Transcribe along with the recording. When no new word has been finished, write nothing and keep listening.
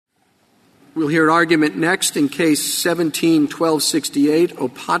We'll hear argument next in Case 17-1268,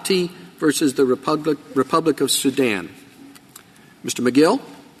 Opati versus the Republic of Sudan. Mr. McGill.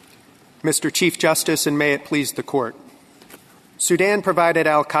 Mr. Chief Justice, and may it please the Court. Sudan provided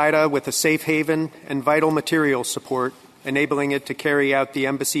al-Qaeda with a safe haven and vital material support, enabling it to carry out the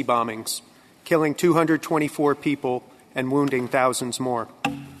embassy bombings, killing 224 people and wounding thousands more.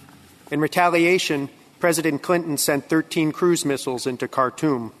 In retaliation, President Clinton sent 13 cruise missiles into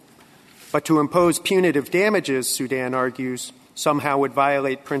Khartoum. But to impose punitive damages, Sudan argues, somehow would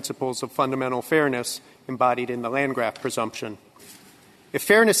violate principles of fundamental fairness embodied in the Landgraf presumption. If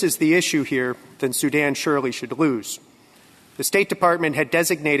fairness is the issue here, then Sudan surely should lose. The State Department had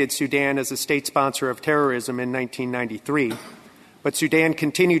designated Sudan as a state sponsor of terrorism in 1993, but Sudan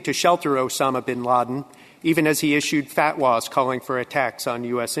continued to shelter Osama bin Laden, even as he issued fatwas calling for attacks on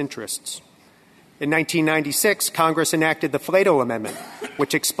U.S. interests. In 1996, Congress enacted the Flato Amendment,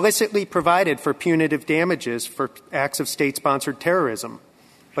 which explicitly provided for punitive damages for acts of state-sponsored terrorism.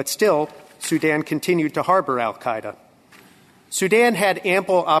 But still, Sudan continued to harbor al-Qaeda. Sudan had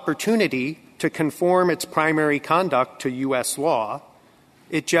ample opportunity to conform its primary conduct to U.S. law.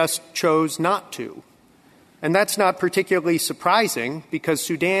 It just chose not to. And that's not particularly surprising because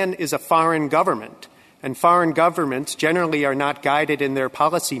Sudan is a foreign government, and foreign governments generally are not guided in their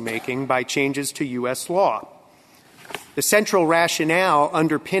policymaking by changes to U.S. law. The central rationale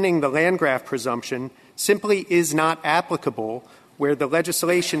underpinning the Landgraf presumption simply is not applicable where the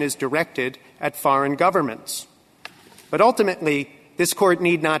legislation is directed at foreign governments. But ultimately, this Court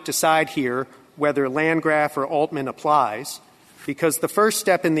need not decide here whether Landgraf or Altmann applies, because the first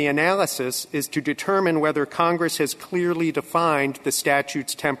step in the analysis is to determine whether Congress has clearly defined the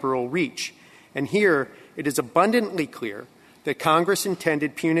statute's temporal reach. And here, it is abundantly clear that Congress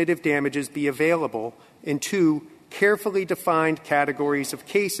intended punitive damages be available in two carefully defined categories of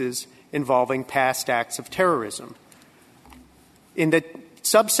cases involving past acts of terrorism. In the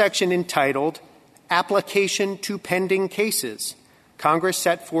subsection entitled Application to Pending Cases, Congress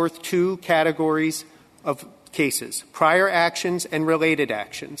set forth two categories of cases, prior actions and related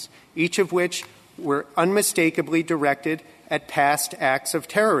actions, each of which were unmistakably directed at past acts of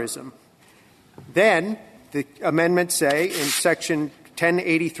terrorism. Then, the amendments say in Section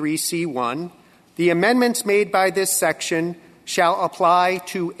 1083C1, the amendments made by this section shall apply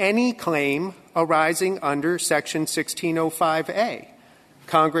to any claim arising under Section 1605A.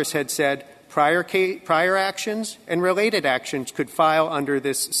 Congress had said prior actions and related actions could file under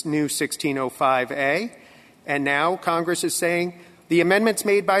this new 1605A, and now Congress is saying the amendments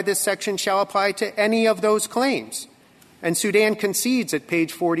made by this section shall apply to any of those claims. And Sudan concedes at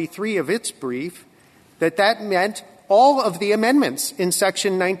page 43 of its brief that meant all of the amendments in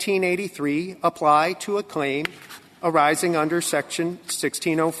Section 1983 apply to a claim arising under Section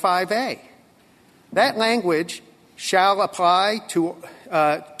 1605A. That language, shall apply to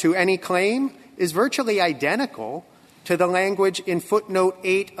any claim, is virtually identical to the language in footnote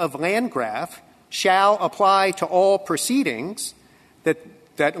 8 of Landgraf, shall apply to all proceedings,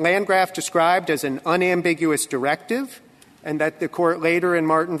 that Landgraf described as an unambiguous directive, and that the Court later in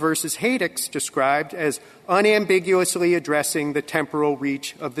Martin v. Haydix described as unambiguously addressing the temporal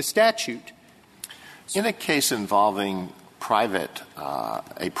reach of the statute. In a case involving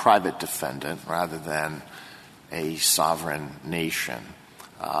a private defendant rather than a sovereign nation,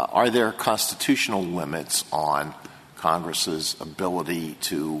 are there constitutional limits on Congress's ability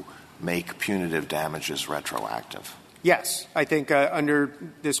to make punitive damages retroactive? Yes. I think under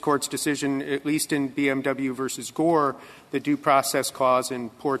this Court's decision, at least in BMW v. Gore, the Due Process Clause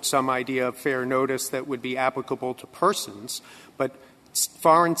imports some idea of fair notice that would be applicable to persons, but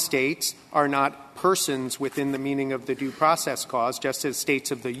foreign states are not persons within the meaning of the Due Process Clause, just as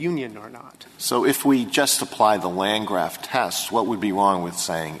states of the Union are not. So if we just apply the Landgraf test, what would be wrong with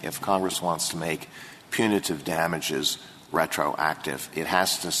saying if Congress wants to make punitive damages retroactive, it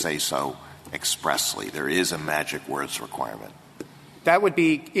has to say so expressly? There is a magic words requirement. That would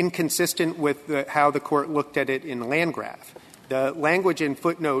be inconsistent with how the Court looked at it in Landgraf. The language in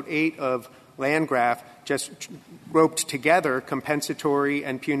footnote 8 of Landgraf just roped together compensatory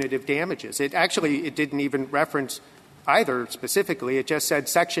and punitive damages. It didn't even reference either specifically. It just said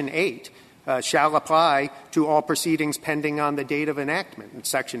Section 8 shall apply to all proceedings pending on the date of enactment. And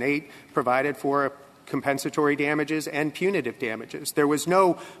Section 8 provided for compensatory damages and punitive damages. There was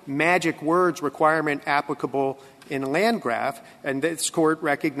no magic words requirement applicable in Landgraf, and this Court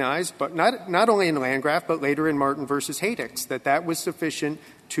recognized, but not only in Landgraf, but later in Martin v. Haydix, that was sufficient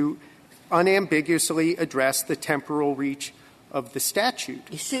to unambiguously address the temporal reach of the statute.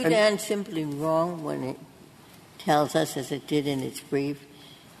 Is Sudan simply wrong when it tells us, as it did in its brief,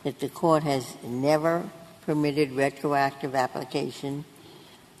 that the court has never permitted retroactive application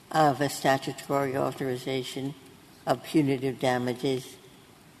of a statutory authorization of punitive damages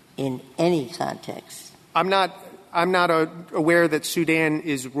in any context? I'm not aware that Sudan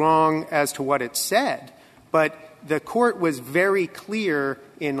is wrong as to what it said, but the court was very clear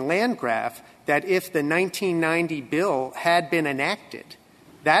in Landgraf that if the 1990 bill had been enacted,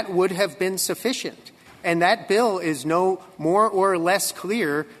 that would have been sufficient. And that bill is no more or less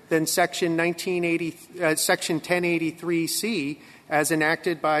clear than Section 1083C as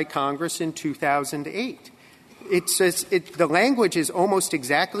enacted by Congress in 2008. It says the language is almost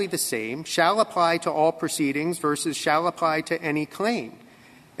exactly the same, shall apply to all proceedings versus shall apply to any claim.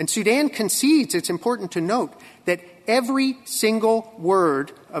 And Sudan concedes, it's important to note, that every single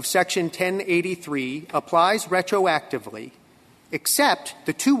word of Section 1083 applies retroactively except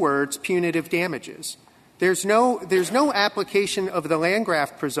the two words punitive damages. There's no application of the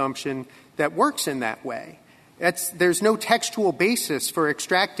Landgraf presumption that works in that way. There's no textual basis for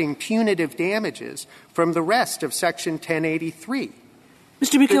extracting punitive damages from the rest of Section 1083.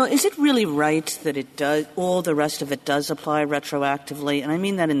 Mr. McGill, is it really right that it does, all the rest of it does apply retroactively? And I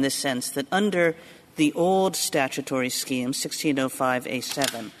mean that in this sense, that under the old statutory scheme,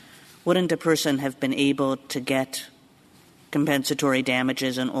 1605A7, wouldn't a person have been able to get compensatory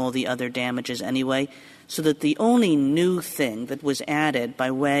damages and all the other damages anyway? So that the only new thing that was added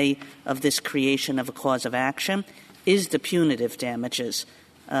by way of this creation of a cause of action is the punitive damages.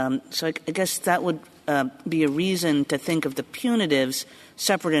 So I guess that would be a reason to think of the punitives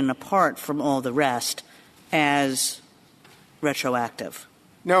separate and apart from all the rest as retroactive.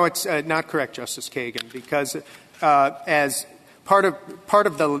 No, it's not correct, Justice Kagan, because as part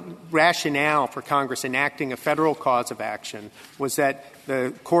of the rationale for Congress enacting a federal cause of action was that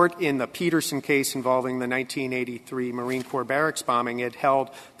the court in the Peterson case involving the 1983 Marine Corps barracks bombing had held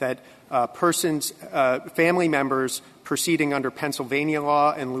that family members proceeding under Pennsylvania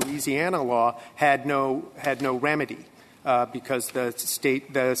law and Louisiana law had no remedy because the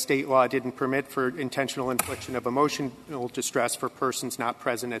state law didn't permit for intentional infliction of emotional distress for persons not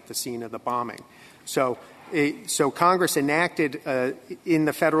present at the scene of the bombing. So Congress enacted in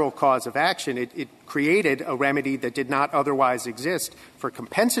the federal cause of action, it created a remedy that did not otherwise exist for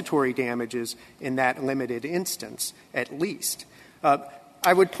compensatory damages in that limited instance, at least.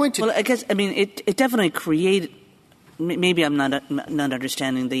 I would point to — Well, I guess, I mean, it definitely created — maybe I'm not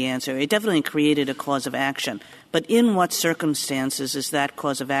understanding the answer. It definitely created a cause of action. But in what circumstances is that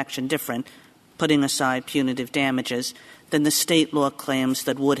cause of action different, putting aside punitive damages, than the state law claims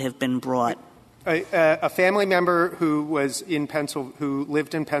that would have been brought? A family member who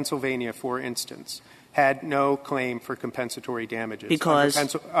lived in Pennsylvania, for instance, had no claim for compensatory damages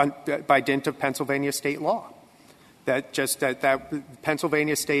because by dint of Pennsylvania state law. That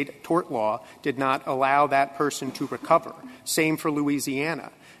Pennsylvania state tort law did not allow that person to recover. Same for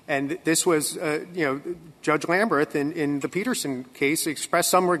Louisiana. And this was, Judge Lamberth in the Peterson case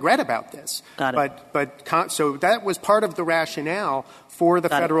expressed some regret about this. Got it. So that was part of the rationale for the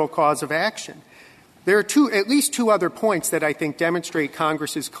federal cause of action. There are at least two other points that I think demonstrate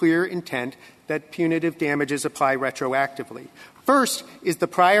Congress's clear intent that punitive damages apply retroactively. First is the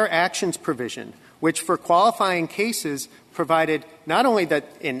prior actions provision, which for qualifying cases provided not only that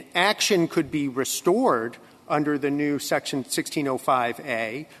an action could be restored under the new Section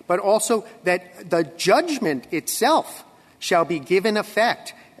 1605A, but also that the judgment itself shall be given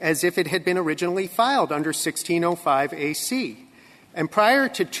effect as if it had been originally filed under 1605AC. And prior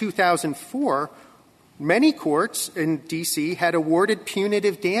to 2004, many courts in D.C. had awarded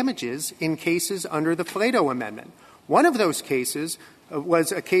punitive damages in cases under the Plato Amendment. One of those cases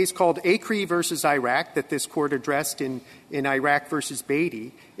was a case called Acri versus Iraq that this court addressed in Iraq versus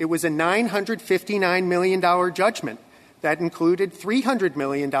Beatty. It was a $959 million judgment that included $300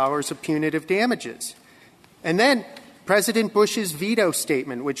 million of punitive damages. And then President Bush's veto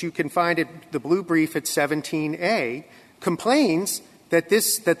statement, which you can find at the blue brief at 17A, complains that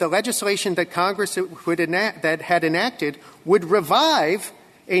the legislation that Congress that had enacted would revive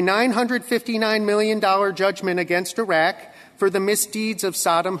a $959 million judgment against Iraq for the misdeeds of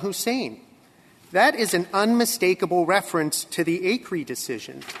Saddam Hussein. That is an unmistakable reference to the Acri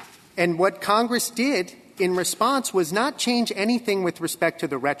decision. And what Congress did in response was not change anything with respect to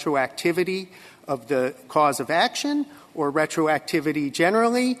the retroactivity of the cause of action or retroactivity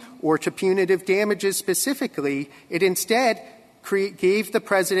generally or to punitive damages specifically. It instead gave the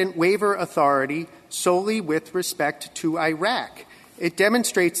president waiver authority solely with respect to Iraq. It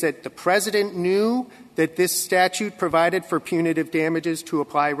demonstrates that the president knew that this statute provided for punitive damages to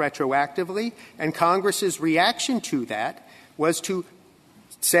apply retroactively, and Congress's reaction to that was to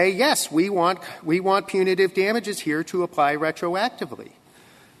say, yes, we want punitive damages here to apply retroactively.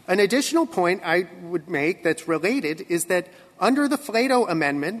 An additional point I would make that's related is that under the Flato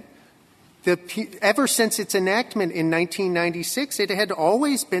Amendment, ever since its enactment in 1996, it had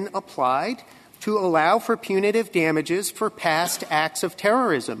always been applied to allow for punitive damages for past acts of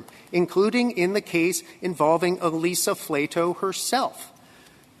terrorism, including in the case involving Elisa Flato herself.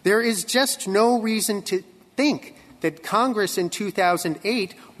 There is just no reason to think that Congress in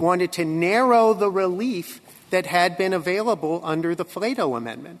 2008 wanted to narrow the relief that had been available under the Flato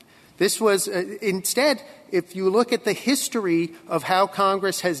Amendment. This was instead, if you look at the history of how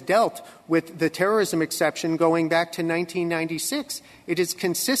Congress has dealt with the terrorism exception going back to 1996, it is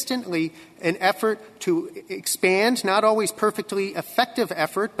consistently an effort to expand, not always perfectly effective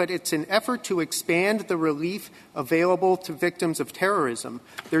effort, but it's an effort to expand the relief available to victims of terrorism.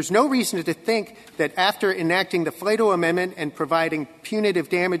 There's no reason to think that after enacting the Flato Amendment and providing punitive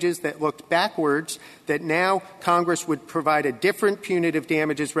damages that looked backwards, that now Congress would provide a different punitive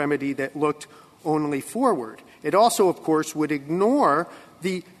damages remedy that looked only forward. It also, of course, would ignore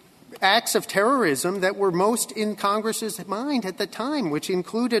the acts of terrorism that were most in Congress's mind at the time, which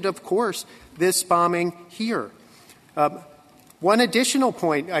included, of course, this bombing here. One additional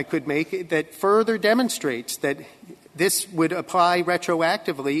point I could make that further demonstrates that this would apply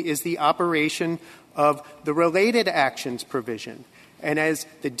retroactively is the operation of the related actions provision. And as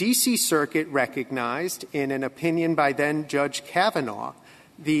the D.C. Circuit recognized in an opinion by then Judge Kavanaugh,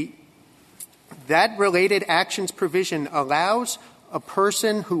 that related actions provision allows a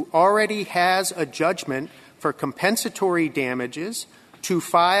person who already has a judgment for compensatory damages to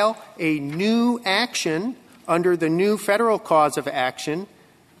file a new action under the new federal cause of action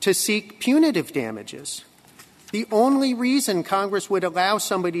to seek punitive damages. The only reason Congress would allow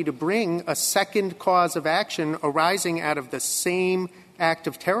somebody to bring a second cause of action arising out of the same act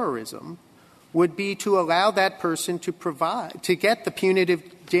of terrorism would be to allow that person to get the punitive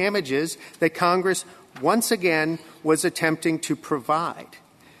damages that Congress once again was attempting to provide.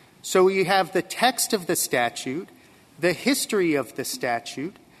 So you have the text of the statute, the history of the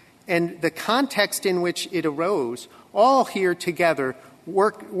statute, and the context in which it arose, all here together,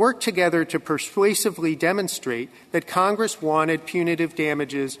 work together to persuasively demonstrate that Congress wanted punitive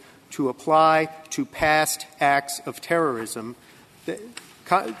damages to apply to past acts of terrorism.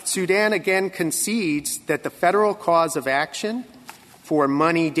 Sudan again concedes that the federal cause of action for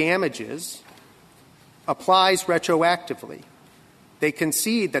money damages applies retroactively. They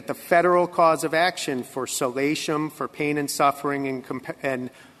concede that the federal cause of action for salatium, for pain and suffering, and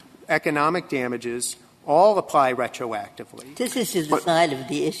economic damages all apply retroactively. This is the side of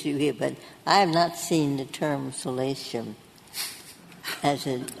the issue here, but I have not seen the term salatium as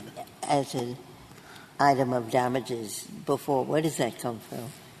an item of damages before. Where does that come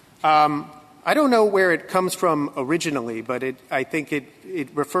from? I don't know where it comes from originally, but I think it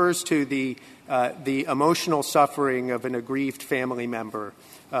refers to the emotional suffering of an aggrieved family member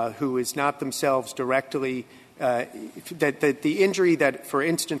who is not themselves directly that the injury that, for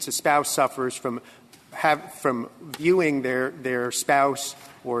instance, a spouse suffers from viewing their spouse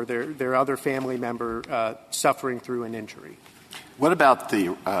or their other family member suffering through an injury. What about the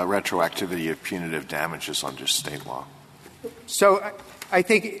retroactivity of punitive damages under state law? So I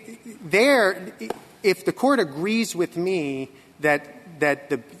think if the court agrees with me that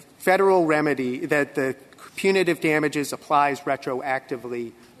the federal remedy, that the punitive damages applies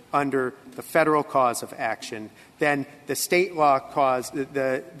retroactively under the federal cause of action, then the state law cause,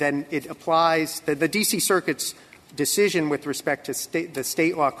 then it applies, the D.C. Circuit's decision with respect to the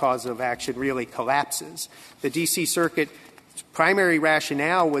state law cause of action really collapses. The D.C. Circuit's primary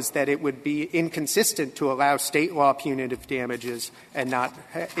rationale was that it would be inconsistent to allow state law punitive damages and not,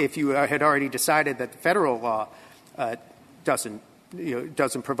 if you had already decided that the federal law doesn't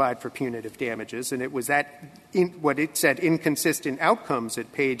provide for punitive damages. And it was what it said, inconsistent outcomes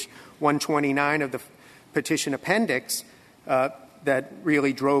at page 129 of the petition appendix that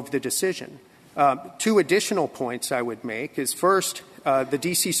really drove the decision. Two additional points I would make is, first, the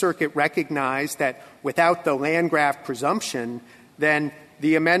D.C. Circuit recognized that without the Landgraf presumption, then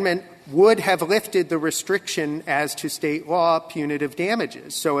the amendment would have lifted the restriction as to state law punitive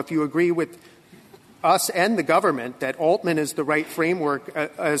damages. So if you agree with us and the government that Altmann is the right framework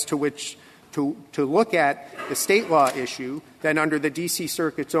as to which to look at the state law issue, then under the D.C.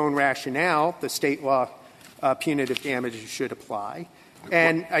 Circuit's own rationale, the state law punitive damages should apply.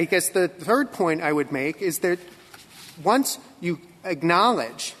 And I guess the third point I would make is that once you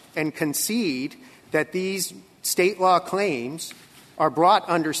acknowledge and concede that these state law claims are brought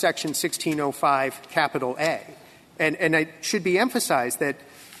under Section 1605 capital A, and it should be emphasized that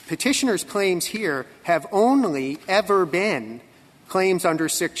Petitioner's claims here have only ever been claims under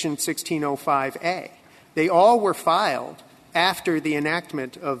Section 1605A. They all were filed after the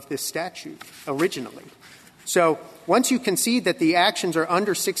enactment of this statute originally. So once you concede that the actions are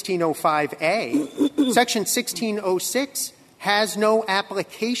under 1605A, Section 1606 has no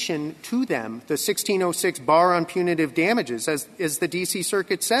application to them. The 1606 bar on punitive damages, as the D.C.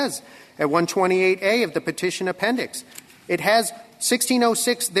 Circuit says at 128A of the petition appendix. It has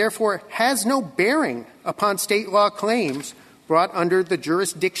 1606, therefore, has no bearing upon state law claims brought under the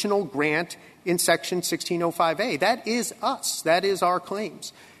jurisdictional grant in Section 1605A. That is us. That is our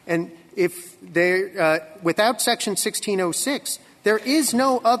claims. And if they without Section 1606, there is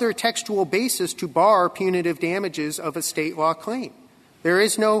no other textual basis to bar punitive damages of a state law claim. There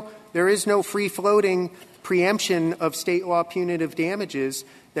is no free-floating preemption of state law punitive damages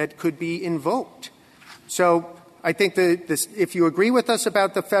that could be invoked. So I think if you agree with us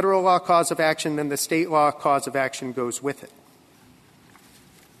about the federal law cause of action, then the state law cause of action goes with it.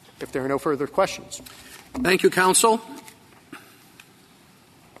 If there are no further questions. Thank you, counsel.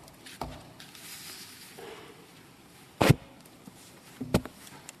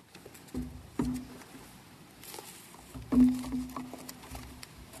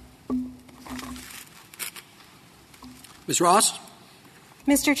 Ms. Ross?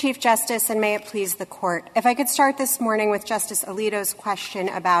 Mr. Chief Justice, and may it please the Court, if I could start this morning with Justice Alito's question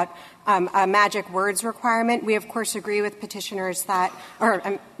about a magic words requirement. We, of course, agree with petitioners that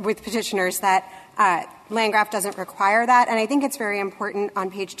Landgraf doesn't require that. And I think it's very important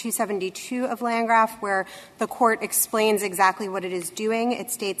on page 272 of Landgraf, where the Court explains exactly what it is doing.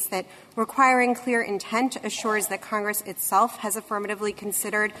 It states that requiring clear intent assures that Congress itself has affirmatively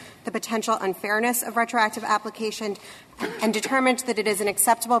considered the potential unfairness of retroactive application and determined that it is an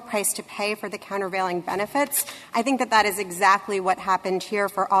acceptable price to pay for the countervailing benefits. I think that is exactly what happened here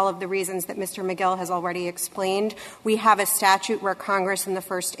for all of the reasons that Mr. McGill has already explained. We have a statute where Congress in the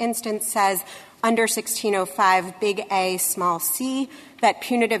first instance says under 1605 big A small c that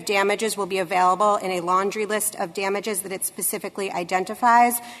punitive damages will be available in a laundry list of damages that it specifically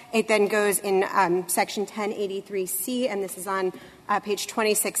identifies. It then goes in Section 1083C, and this is on page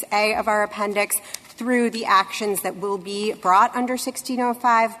 26A of our appendix, through the actions that will be brought under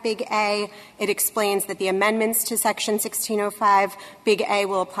 1605 big A. It explains that the amendments to Section 1605 big A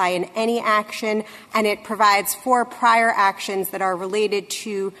will apply in any action, and it provides for prior actions that are related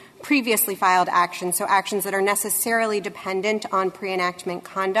to previously filed actions, so actions that are necessarily dependent on pre-enactment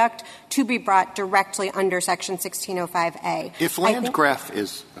conduct, to be brought directly under Section 1605A. If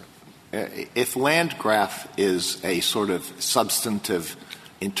Landgraf is a sort of substantive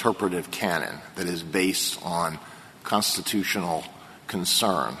interpretive canon that is based on constitutional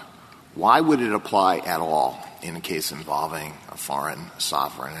concern, why would it apply at all in a case involving a foreign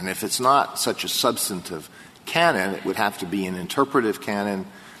sovereign? And if it's not such a substantive canon, it would have to be an interpretive canon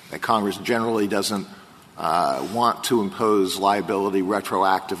that Congress generally doesn't want to impose liability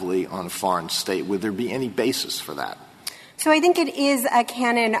retroactively on a foreign state. Would there be any basis for that? So I think it is a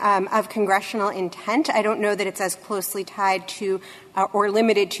canon of congressional intent. I don't know that it's as closely tied to or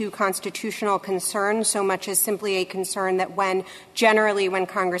limited to constitutional concern so much as simply a concern that when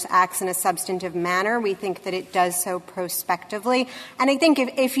Congress acts in a substantive manner, we think that it does so prospectively. And I think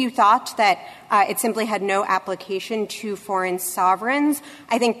if you thought that it simply had no application to foreign sovereigns,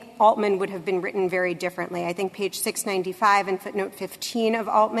 I think Altmann would have been written very differently. I think page 695 and footnote 15 of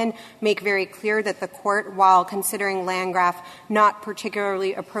Altmann make very clear that the Court, while considering Landgraf not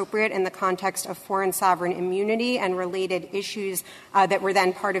particularly appropriate in the context of foreign sovereign immunity and related issues that were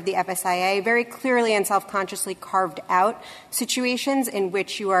then part of the FSIA, very clearly and self-consciously carved out situations in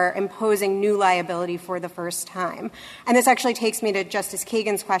which you are imposing new liability for the first time. And this actually takes me to Justice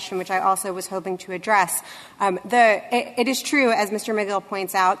Kagan's question, which I also was hoping to address. It is true, as Mr. McGill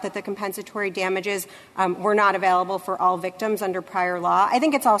points out, that the compensatory damages were not available for all victims under prior law. I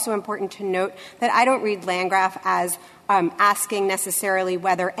think it's also important to note that I don't read Landgraf as asking necessarily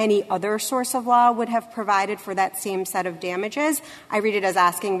whether any other source of law would have provided for that same set of damages. I read it as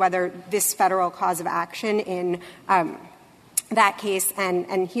asking whether this federal cause of action in that case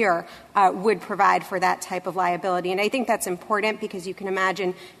and here would provide for that type of liability. And I think that's important because you can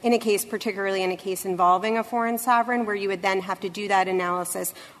imagine in a case, particularly in a case involving a foreign sovereign, where you would then have to do that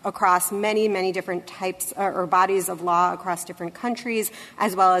analysis across many, many different types or bodies of law across different countries,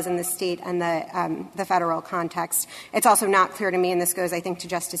 as well as in the state and the federal context. It's also not clear to me, and this goes, I think, to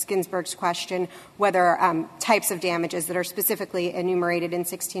Justice Ginsburg's question, whether types of damages that are specifically enumerated in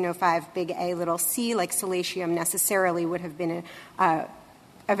 1605 big A little c, like salatium, necessarily would have been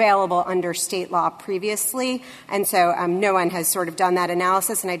available under state law previously. And so no one has sort of done that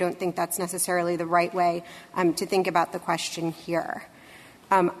analysis, and I don't think that's necessarily the right way to think about the question here.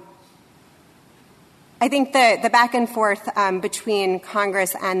 I think the back and forth between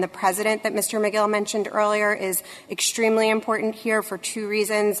Congress and the President that Mr. McGill mentioned earlier is extremely important here for two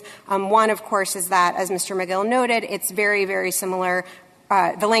reasons. One, of course, is that, as Mr. McGill noted, it's very, very similar.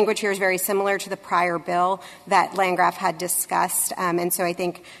 The language here is very similar to the prior bill that Landgraf had discussed. And so I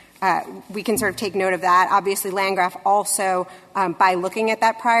think we can sort of take note of that. Obviously, Landgraf also, by looking at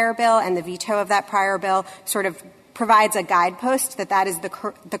that prior bill and the veto of that prior bill, sort of provides a guidepost that is the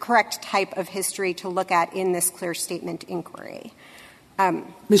correct type of history to look at in this clear statement inquiry.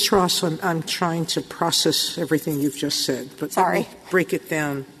 Ms. Ross, I'm trying to process everything you've just said, but let me break it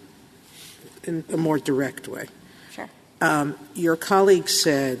down in a more direct way. Sure. Your colleague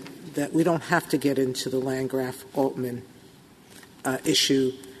said that we don't have to get into the Landgraf-Altmann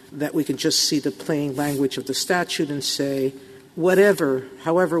issue, that we can just see the plain language of the statute and say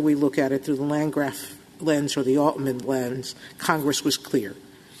however we look at it through the Landgraf lens or the Altmann lens, Congress was clear.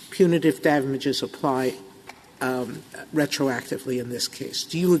 Punitive damages apply retroactively in this case.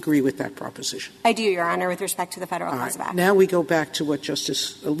 Do you agree with that proposition? I do, Your Honor, with respect to the federal cause of action. Now we go back to what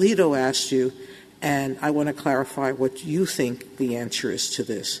Justice Alito asked you, and I want to clarify what you think the answer is to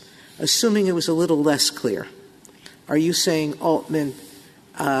this. Assuming it was a little less clear, are you saying Altmann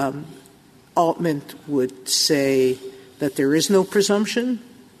would say that there is no presumption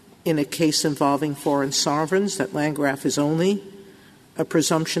in a case involving foreign sovereigns, that Landgraf is only a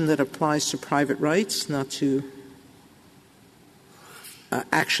presumption that applies to private rights, not to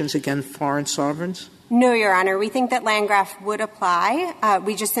actions against foreign sovereigns? No, Your Honor. We think that Landgraf would apply.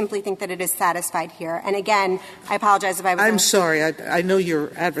 We just simply think that it is satisfied here. And again, I apologize if I was... I'm sorry. I know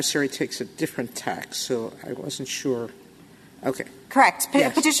your adversary takes a different tack, so I wasn't sure. Okay. Correct.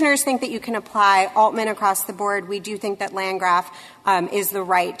 Yes. Petitioners think that you can apply Altmann across the board. We do think that Landgraf is the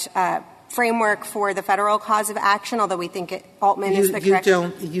right framework for the federal cause of action, although we think Altmann is the correct...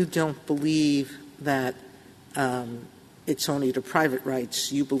 You don't believe that it's only to private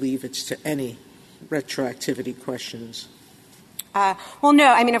rights. You believe it's to any retroactivity questions. Well, no.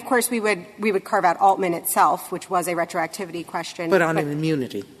 I mean, of course, we would carve out Altmann itself, which was a retroactivity question. But on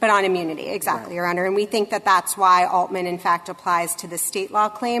immunity. But on immunity, exactly, right. Your Honor. And we think that that's why Altmann, in fact, applies to the state law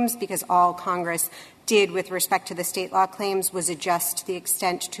claims, because all Congress did with respect to the state law claims was adjust the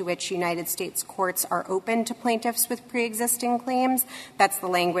extent to which United States courts are open to plaintiffs with pre-existing claims. That's the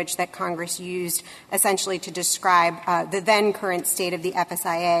language that Congress used essentially to describe the then current state of the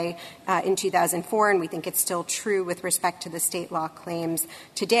FSIA in 2004, and we think it's still true with respect to the state law claims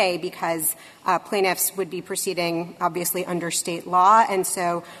today, because plaintiffs would be proceeding obviously under state law, and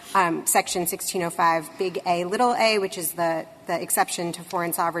so Section 1605 big A little a, which is the exception to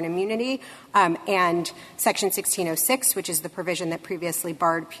foreign sovereign immunity, and Section 1606, which is the provision that previously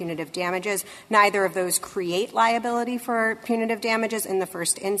barred punitive damages. Neither of those create liability for punitive damages in the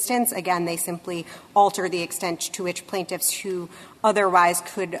first instance. Again, they simply alter the extent to which plaintiffs who otherwise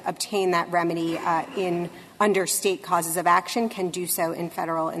could obtain that remedy under state causes of action can do so in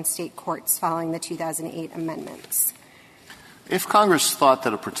federal and state courts following the 2008 amendments. If Congress thought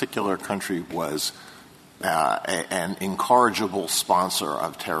that a particular country was an incorrigible sponsor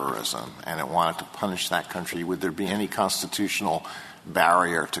of terrorism and it wanted to punish that country, would there be any constitutional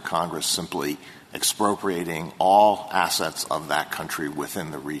barrier to Congress simply expropriating all assets of that country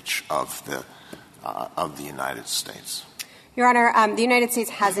within the reach of the United States? Your Honor, the United States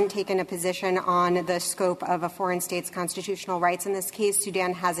hasn't taken a position on the scope of a foreign state's constitutional rights in this case.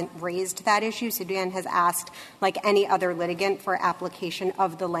 Sudan hasn't raised that issue. Sudan has asked, like any other litigant, for application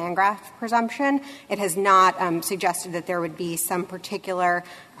of the Landgraf presumption. It has not suggested that there would be some particular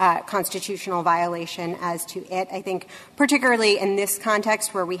constitutional violation as to it. I think particularly in this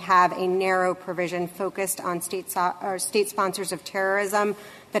context where we have a narrow provision focused on state sponsors of terrorism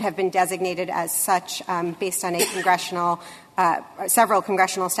that have been designated as such based on several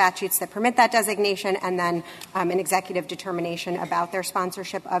congressional statutes that permit that designation, and then an executive determination about their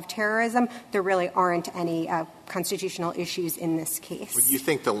sponsorship of terrorism, there really aren't any constitutional issues in this case. Would you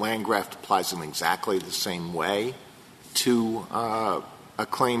think the Landgraf applies in exactly the same way to a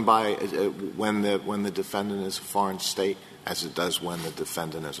claim by when the defendant is a foreign state as it does when the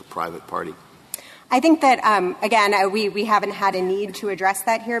defendant is a private party? I think that, again, we haven't had a need to address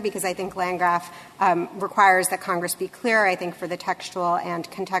that here because I think Landgraf requires that Congress be clear. I think for the textual and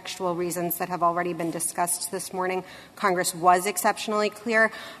contextual reasons that have already been discussed this morning, Congress was exceptionally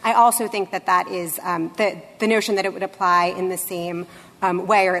clear. I also think that that is the notion that it would apply in the same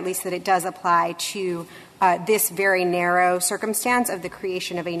way, or at least that it does apply to this very narrow circumstance of the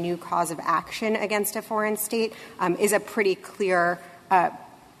creation of a new cause of action against a foreign state is a pretty clear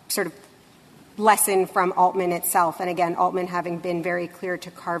sort of lesson from Altmann itself. And again, Altmann having been very clear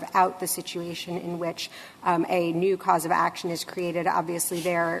to carve out the situation in which a new cause of action is created. Obviously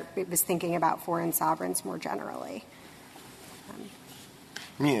there it was thinking about foreign sovereigns more generally.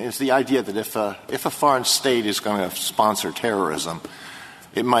 It's the idea that if a foreign state is going to sponsor terrorism,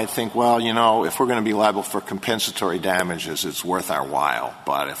 it might think, well, if we're going to be liable for compensatory damages, it's worth our while.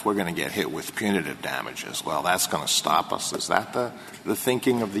 But if we're going to get hit with punitive damages, well, that's going to stop us. Is that the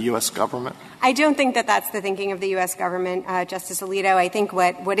thinking of the U.S. government? I don't think that that's the thinking of the U.S. government, Justice Alito. I think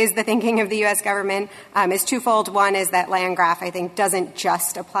what is the thinking of the U.S. government is twofold. One is that Landgraf, I think, doesn't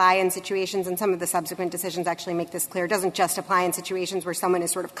just apply in situations, and some of the subsequent decisions actually make this clear, doesn't just apply in situations where someone is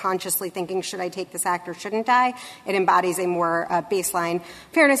sort of consciously thinking, should I take this act or shouldn't I? It embodies a more baseline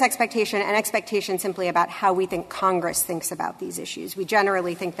fairness expectation, and expectation simply about how we think Congress thinks about these issues. We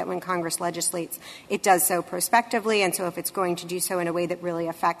generally think that when Congress legislates, it does so prospectively, and so if it's going to do so in a way that really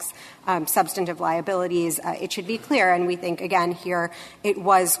affects substantive liabilities, it should be clear. And we think, again, here it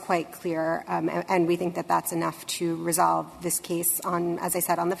was quite clear, and we think that that's enough to resolve this case on, as I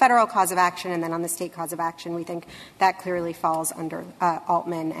said, on the federal cause of action and then on the state cause of action. We think that clearly falls under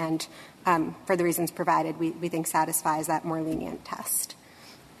Altmann and, for the reasons provided, we think satisfies that more lenient test.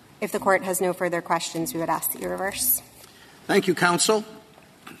 If the Court has no further questions, we would ask that you reverse. Thank you, counsel.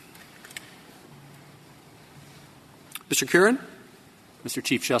 Mr. Curran? Mr.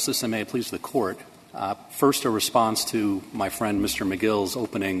 Chief Justice, and may it please the Court, first a response to my friend Mr. McGill's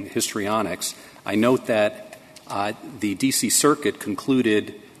opening histrionics. I note that the D.C. Circuit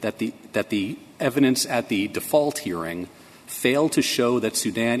concluded that the evidence at the default hearing failed to show that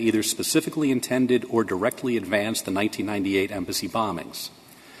Sudan either specifically intended or directly advanced the 1998 embassy bombings.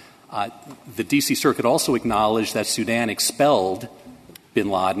 The D.C. Circuit also acknowledged that Sudan expelled bin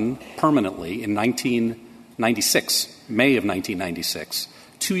Laden permanently in 1996, May of 1996,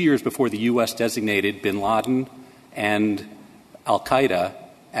 2 years before the U.S. designated bin Laden and al-Qaeda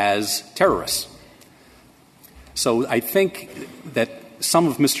as terrorists. So I think that some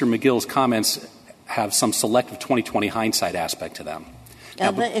of Mr. McGill's comments have some selective 20/20 hindsight aspect to them.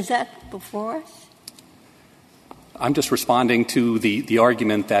 But is that before us? I'm just responding to the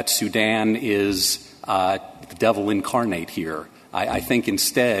argument that Sudan is the devil incarnate here. I think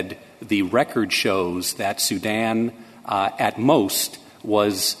instead the record shows that Sudan at most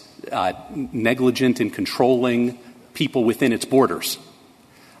was negligent in controlling people within its borders,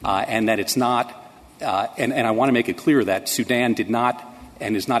 and that it's not and I want to make it clear that Sudan did not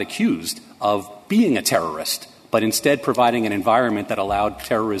and is not accused of being a terrorist, but instead providing an environment that allowed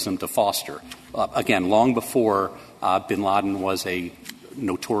terrorism to foster, again, long before bin Laden was a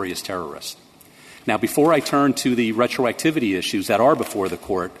notorious terrorist. Now, before I turn to the retroactivity issues that are before the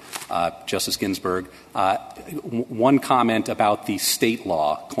Court, Justice Ginsburg, one comment about the state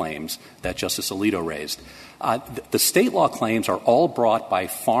law claims that Justice Alito raised. The state law claims are all brought by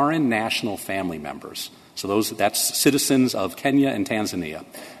foreign national family members. So that's citizens of Kenya and Tanzania.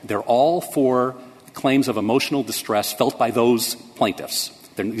 They're all for claims of emotional distress felt by those plaintiffs.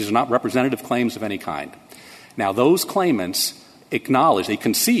 These are not representative claims of any kind. Now, those claimants acknowledge, they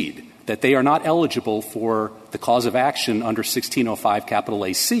concede, that they are not eligible for the cause of action under 1605 capital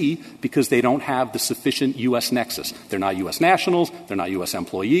AC because they don't have the sufficient U.S. nexus. They're not U.S. nationals, they're not U.S.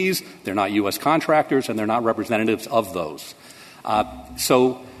 employees, they're not U.S. contractors, and they're not representatives of those.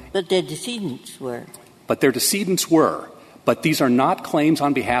 But their decedents were. But these are not claims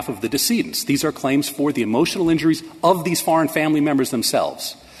on behalf of the decedents. These are claims for the emotional injuries of these foreign family members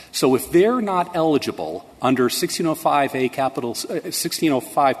themselves. So if they're not eligible under 1605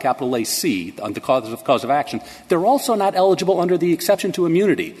 capital AC on the cause of action, they're also not eligible under the exception to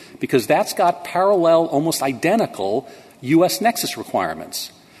immunity because that's got parallel, almost identical U.S. nexus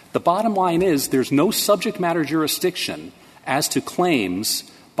requirements. The bottom line is there's no subject matter jurisdiction as to claims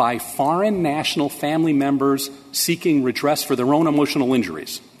by foreign national family members seeking redress for their own emotional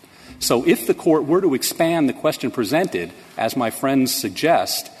injuries. So if the Court were to expand the question presented, as my friends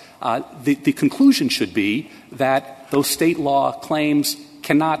suggest, the conclusion should be that those state law claims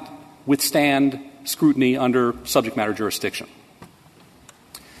cannot withstand scrutiny under subject matter jurisdiction.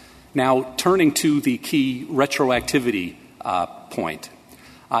 Now, turning to the key retroactivity point,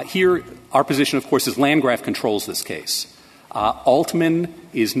 Here, our position, of course, is Landgraf controls this case. Altmann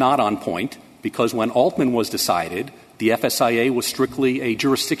is not on point because when Altmann was decided, the FSIA was strictly a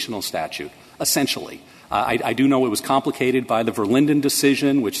jurisdictional statute, essentially. I do know it was complicated by the Verlinden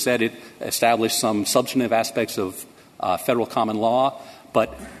decision, which said it established some substantive aspects of federal common law.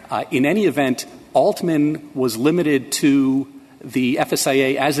 But in any event, Altmann was limited to the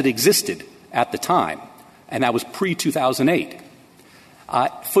FSIA as it existed at the time, and that was pre-2008.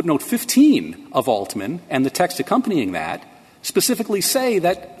 Footnote 15 of Altmann and the text accompanying that specifically say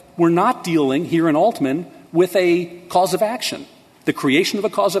that we're not dealing here in Altmann with a cause of action, the creation of a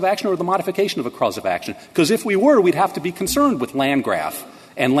cause of action or the modification of a cause of action. Because if we were, we'd have to be concerned with Landgraf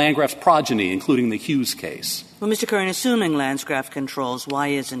and Landgraf's progeny, including the Hughes case. Well, Mr. Curran, assuming Landgraf controls, why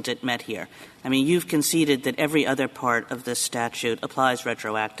isn't it met here? I mean, you've conceded that every other part of this statute applies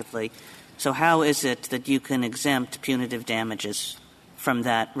retroactively. So how is it that you can exempt punitive damages from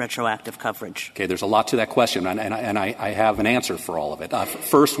that retroactive coverage? Okay, there's a lot to that question, and I have an answer for all of it.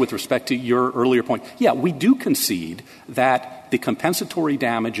 First, with respect to your earlier point, yeah, we do concede that the compensatory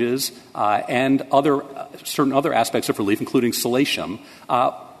damages and certain other aspects of relief, including salatium,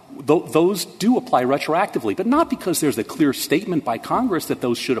 those do apply retroactively, but not because there's a clear statement by Congress that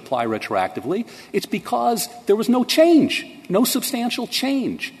those should apply retroactively. It's because there was no change, no substantial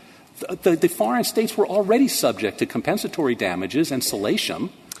change. The foreign states were already subject to compensatory damages and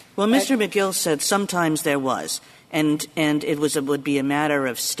salatium. Well, Mr. McGill said sometimes there was, and it would be a matter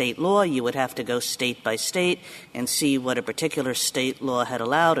of state law. You would have to go state by state and see what a particular state law had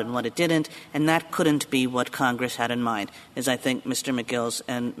allowed and what it didn't, and that couldn't be what Congress had in mind, is I think Mr. McGill's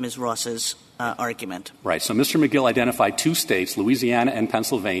and Ms. Ross's argument. Right. So Mr. McGill identified two states, Louisiana and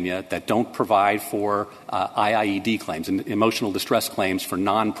Pennsylvania, that don't provide for IIED claims and emotional distress claims for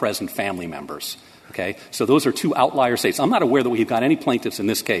non-present family members. Okay? So those are two outlier states. I'm not aware that we've got any plaintiffs in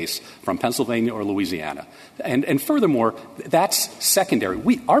this case from Pennsylvania or Louisiana. And furthermore, that's secondary.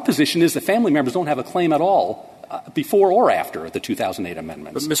 Our position is that family members don't have a claim at all before or after the 2008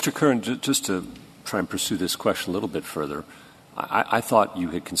 amendments. But Mr. Curran, just to try and pursue this question a little bit further, I thought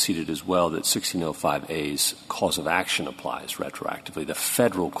you had conceded as well that 1605A's cause of action applies retroactively, the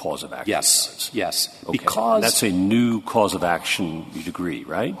federal cause of action. Yes. Okay. Because and that's a new cause of action, you'd agree,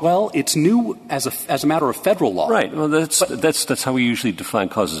 right? Well, it's new as a matter of federal law. Right. Well, that's how we usually define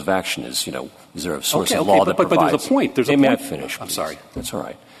causes of action is, is there a source of law that provides? But there's a point. May I finish, please? I'm sorry. That's all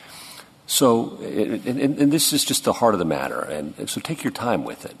right. So, and this is just the heart of the matter, and so take your time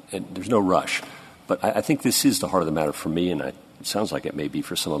with it. And there's no rush. But I think this is the heart of the matter for me, and it sounds like it may be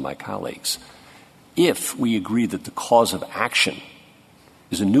for some of my colleagues. If we agree that the cause of action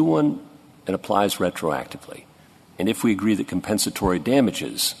is a new one and applies retroactively, and if we agree that compensatory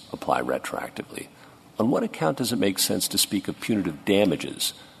damages apply retroactively, on what account does it make sense to speak of punitive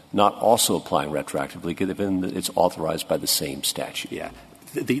damages not also applying retroactively, given that it's authorized by the same statute? Yeah.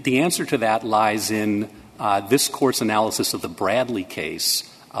 The answer to that lies in this Court's analysis of the Bradley case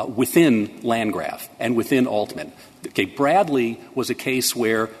within Landgraf and within Altmann. Okay, Bradley was a case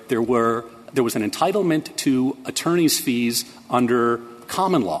where there was an entitlement to attorney's fees under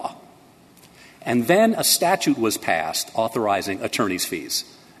common law. And then a statute was passed authorizing attorney's fees.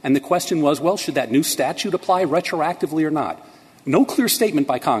 And the question was, well, should that new statute apply retroactively or not? No clear statement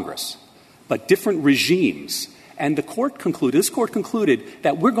by Congress, but different regimes. And this Court concluded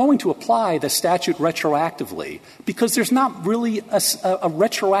that we're going to apply the statute retroactively because there's not really a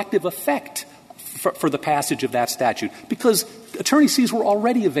retroactive effect for the passage of that statute because attorney's fees were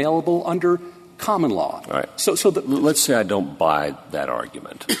already available under common law. All right. So let's say I don't buy that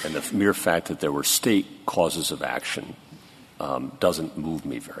argument, and the mere fact that there were state causes of action doesn't move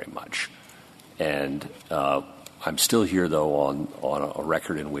me very much. And I'm still here, though, on a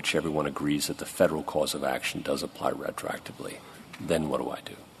record in which everyone agrees that the federal cause of action does apply retroactively. Then what do I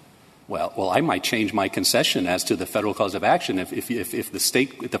do? Well, I might change my concession as to the federal cause of action if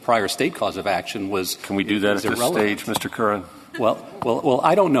the prior state cause of action was. Can we do that at this stage, Mr. Curran? Well,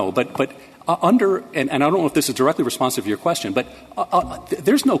 I don't know, but under and I don't know if this is directly responsive to your question, but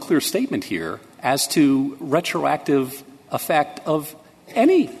there's no clear statement here as to retroactive effect of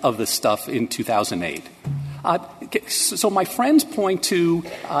any of the stuff in 2008. So my friends point to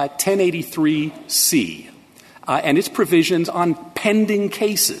 1083C and its provisions on pending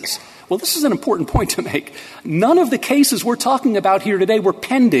cases. Well, this is an important point to make. None of the cases we're talking about here today were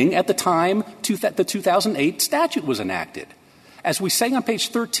pending at the time the 2008 statute was enacted. As we say on page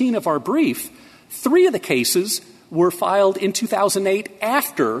 13 of our brief, 3 of the cases were filed in 2008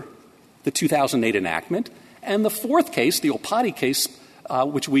 after the 2008 enactment, and the 4th case, the Opati case,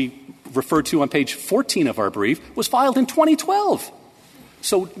 which we referred to on page 14 of our brief, was filed in 2012.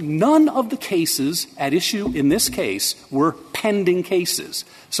 So none of the cases at issue in this case were pending cases.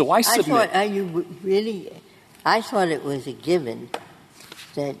 So I submit — I thought it was a given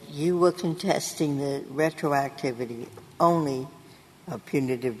that you were contesting the retroactivity only of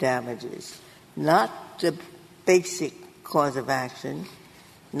punitive damages, not the basic cause of action,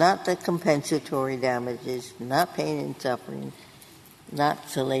 not the compensatory damages, not pain and suffering, not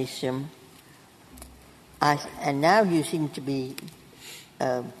salatium. And now you seem to be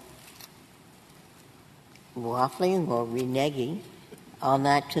waffling or reneging on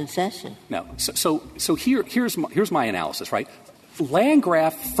that concession. No. So here's my analysis, right?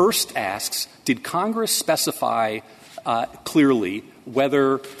 Landgraf first asks, did Congress specify clearly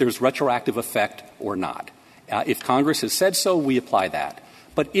whether there's retroactive effect or not? If Congress has said so, we apply that.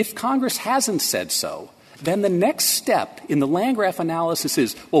 But if Congress hasn't said so, then the next step in the Landgraf analysis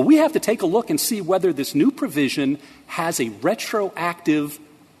is, well, we have to take a look and see whether this new provision has a retroactive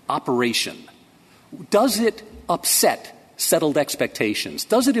operation. Does it upset settled expectations?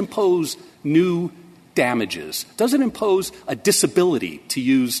 Does it impose new damages? Does it impose a disability, to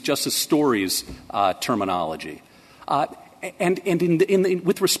use Justice Story's terminology?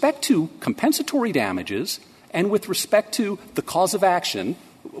 With respect to compensatory damages and with respect to the cause of action,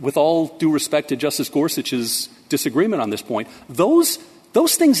 with all due respect to Justice Gorsuch's disagreement on this point, those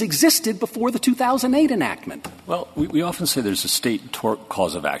things existed before the 2008 enactment. Well, we often say there's a state tort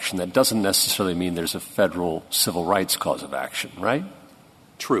cause of action. That doesn't necessarily mean there's a federal civil rights cause of action, right?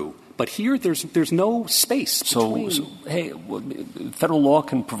 True. But here there's no space between. So, hey, federal law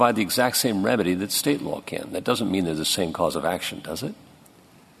can provide the exact same remedy that state law can. That doesn't mean they're the same cause of action, does it?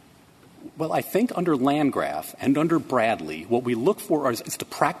 Well, I think under Landgraf and under Bradley, what we look for is the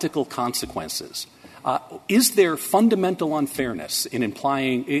practical consequences. Is there fundamental unfairness in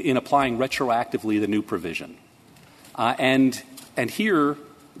applying retroactively the new provision? And here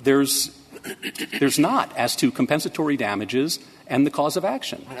there's not as to compensatory damages and the cause of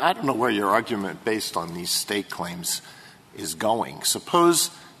action. I don't know where your argument based on these state claims is going. Suppose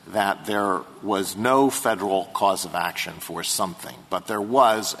that there was no federal cause of action for something, but there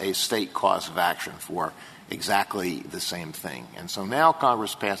was a state cause of action for exactly the same thing. And so now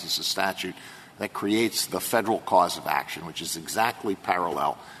Congress passes a statute that creates the federal cause of action, which is exactly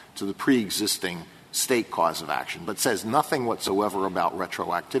parallel to the pre-existing state cause of action, but says nothing whatsoever about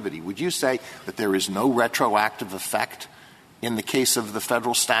retroactivity. Would you say that there is no retroactive effect in the case of the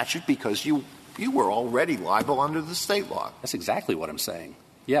federal statute because you were already liable under the state law? That's exactly what I'm saying.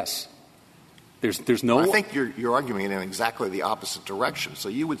 Yes. There's no. I think you're arguing it in exactly the opposite direction. So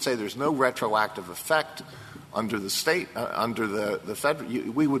you would say there's no retroactive effect under the state, under the federal.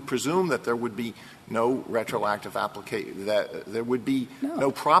 We would presume that there would be no retroactive application, that there would be no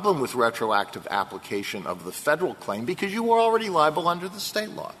problem with retroactive application of the federal claim because you were already liable under the state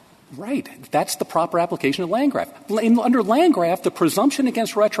law. Right. That's the proper application of Landgraf. Under Landgraf, the presumption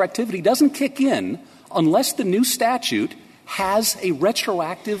against retroactivity doesn't kick in unless the new statute has a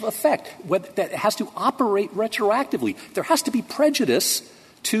retroactive effect that has to operate retroactively. There has to be prejudice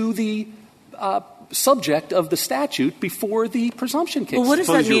to the subject of the statute before the presumption kicks in. Well, what does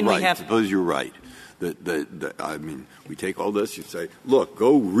that mean? Suppose you're right. We take all this, you say, look,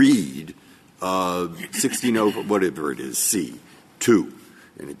 go read 16 whatever it is, C2.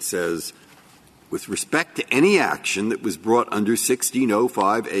 And it says, with respect to any action that was brought under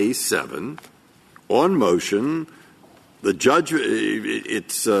 1605A7 on motion, the judge,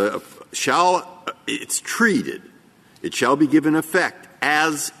 it shall be given effect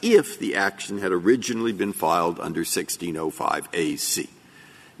as if the action had originally been filed under 1605AC.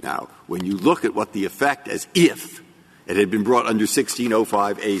 Now, when you look at what the effect as if it had been brought under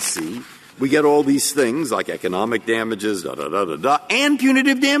 1605AC, we get all these things like economic damages, and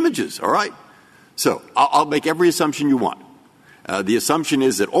punitive damages, all right? So I'll make every assumption you want. The assumption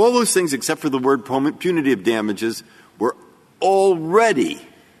is that all those things except for the word punitive damages were already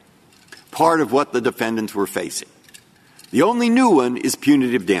part of what the defendants were facing. The only new one is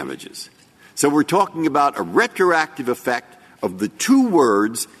punitive damages. So we're talking about a retroactive effect of the two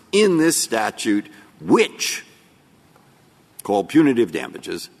words in this statute which, called punitive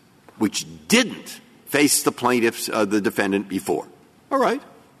damages, which didn't face the plaintiffs, the defendant before. All right,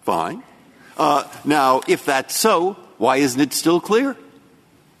 fine. Now, if that's so, why isn't it still clear?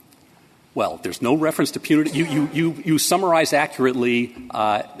 Well, there's no reference to punitive. You summarize accurately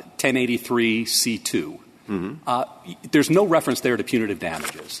 1083C2. Mm-hmm. There's no reference there to punitive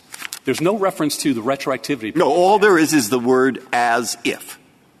damages. There's no reference to the retroactivity. No, all there is the word as if.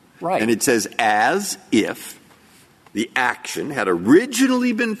 Right. And it says as if the action had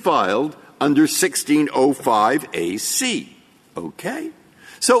originally been filed under 1605AC. Okay?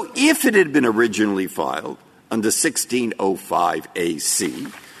 So if it had been originally filed under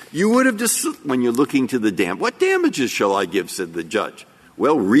 1605AC, you would have just, when you're looking to the what damages shall I give, said the judge.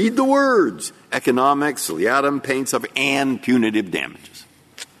 Well, read the words, economic, seriatim, pain, suffering, and punitive damages.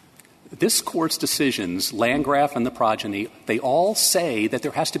 This Court's decisions, Landgraf and the progeny, they all say that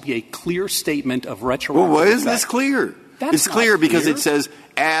there has to be a clear statement of retroactive Well, why isn't effect. this clear? That's it's clear because clear. it says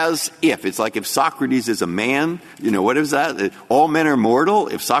as if. It's like if Socrates is a man, what is that? All men are mortal.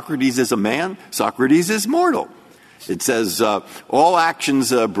 If Socrates is a man, Socrates is mortal. It says all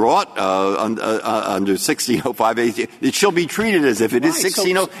actions brought under 1605 AC, it shall be treated as if it is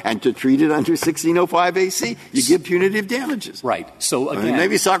 1605, and to treat it under 1605 AC, you give punitive damages. Right. So again,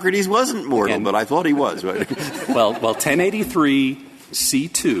 maybe Socrates wasn't mortal, but I thought he was. Right? well,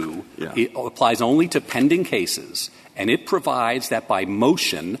 1083C2 it applies only to pending cases, and it provides that by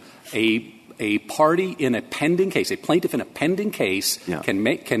motion a party in a pending case, a plaintiff in a pending case,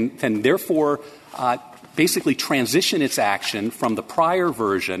 can therefore basically transition its action from the prior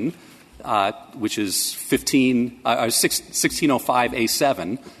version, which is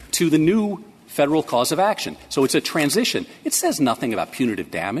 1605A7, to the new federal cause of action. So it's a transition. It says nothing about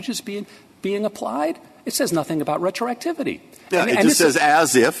punitive damages being applied. It says nothing about retroactivity. Yeah, it just says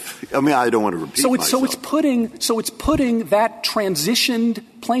as if. I mean, I don't want to repeat myself. So it's putting that transitioned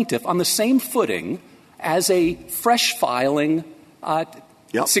plaintiff on the same footing as a fresh filing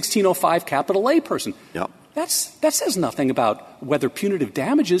 1605 capital A person. Yep. That says nothing about whether punitive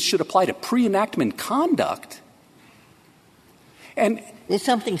damages should apply to pre-enactment conduct. And there's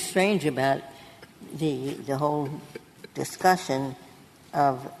something strange about the whole discussion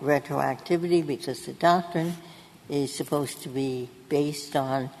of retroactivity, because the doctrine is supposed to be based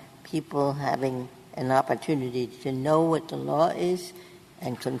on people having an opportunity to know what the law is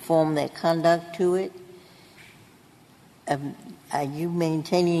and conform their conduct to it. Are you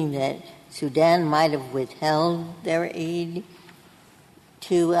maintaining that Sudan might have withheld their aid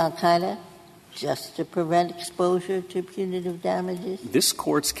to al-Qaeda just to prevent exposure to punitive damages? This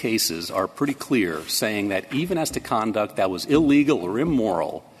Court's cases are pretty clear, saying that even as to conduct that was illegal or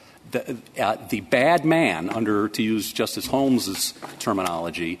immoral, the bad man, to use Justice Holmes's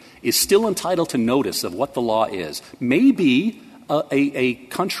terminology, is still entitled to notice of what the law is. Maybe a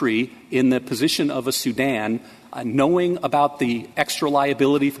country in the position of a Sudan knowing about the extra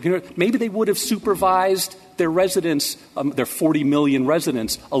liability for maybe they would have supervised their residents, their 40 million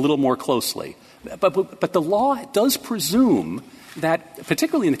residents, a little more closely. But the law does presume that,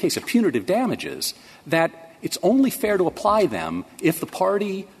 particularly in the case of punitive damages, that it's only fair to apply them if the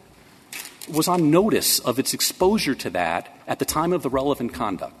party was on notice of its exposure to that at the time of the relevant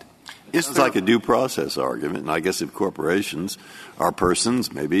conduct. This is like a due process argument, and I guess if corporations are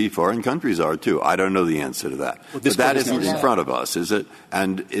persons, maybe foreign countries are too. I don't know the answer to that. But that isn't in front of us, is it?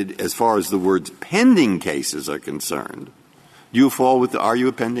 And as far as the words pending cases are concerned, do you fall with are you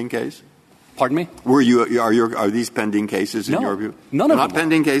a pending case? Pardon me? Are these pending cases in your view? None of them. Not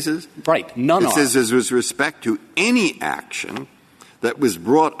pending cases? Right. None are. It says with respect to any action that was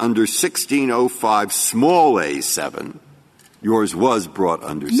brought under 1605 small a7, yours was brought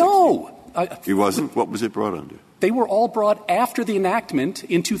under 16. No. It wasn't? What was it brought under? They were all brought after the enactment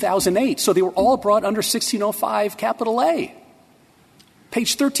in 2008. So they were all brought under 1605 capital A.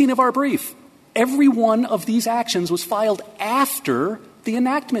 Page 13 of our brief. Every one of these actions was filed after the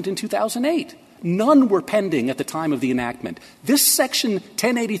enactment in 2008. None were pending at the time of the enactment. This section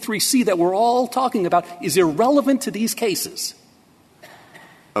 1083C that we're all talking about is irrelevant to these cases.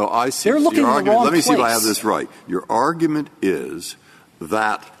 Oh, I see. They're looking in the wrong Let me place. see if I have this right. Your argument is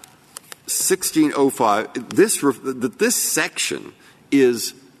that 1605, this section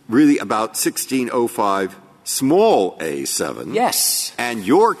is really about 1605 small a7. Yes. And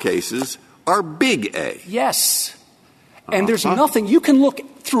your cases are big A. Yes. And there's nothing, you can look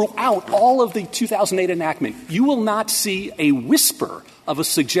throughout all of the 2008 enactment. You will not see a whisper of a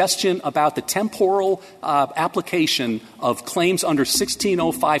suggestion about the temporal application of claims under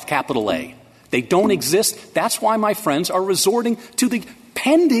 1605 capital A. They don't exist. That's why my friends are resorting to the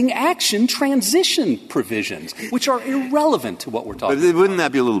pending action transition provisions, which are irrelevant to what we're talking about. But wouldn't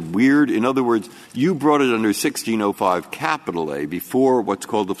that be a little weird? In other words, you brought it under 1605 capital A before what's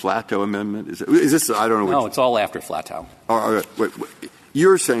called the Flatow Amendment? Is this, I don't know. No, it's all after Flatow. All right, wait.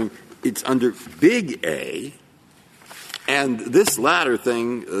 You're saying it's under big A, and this latter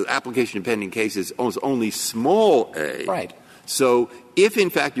thing, application of pending cases, is only small a. Right. So if, in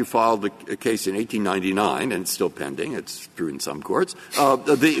fact, you filed a case in 1899 and it's still pending, it's true in some courts, and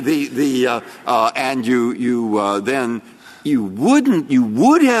you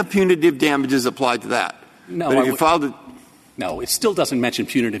would have punitive damages applied to that. No, but if you filed it, No, it still doesn't mention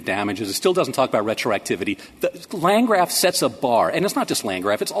punitive damages. It still doesn't talk about retroactivity. The Landgraf sets a bar, and it's not just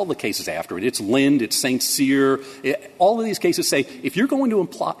Landgraf. It's all the cases after it. It's Lind, it's St. Cyr. All of these cases say if you're going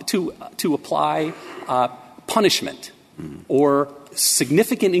to apply punishment or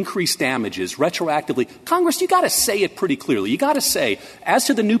significant increased damages retroactively, Congress, you got to say it pretty clearly. You got to say, as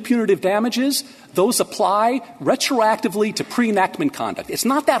to the new punitive damages, those apply retroactively to pre-enactment conduct. It's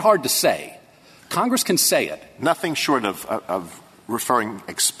not that hard to say. Congress can say it. Nothing short of referring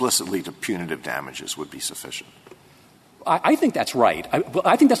explicitly to punitive damages would be sufficient. I think that's right.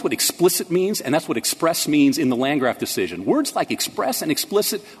 I think that's what explicit means, and that's what express means in the Landgraf decision. Words like express and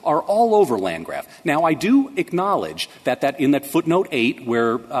explicit are all over Landgraf. Now, I do acknowledge that in that footnote 8,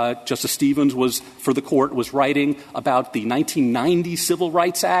 where Justice Stevens was writing about the 1990 Civil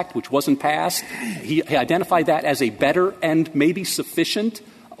Rights Act, which wasn't passed, he identified that as a better and maybe sufficient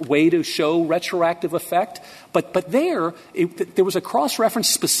way to show retroactive effect. But there was a cross-reference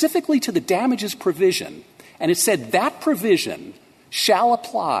specifically to the damages provision. And it said that provision shall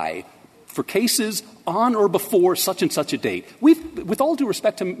apply for cases on or before such and such a date. With all due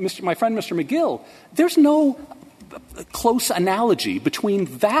respect to my friend Mr. McGill, there's no close analogy between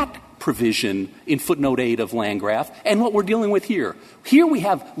that provision in footnote 8 of Landgraf and what we're dealing with here. Here we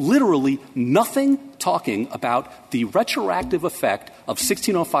have literally nothing talking about the retroactive effect of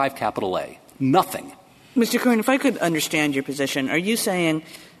 1605 capital A. Nothing. Mr. Kern, if I could understand your position, are you saying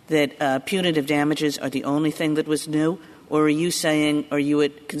that punitive damages are the only thing that was new, or are you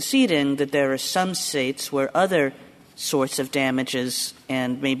conceding that there are some states where other sorts of damages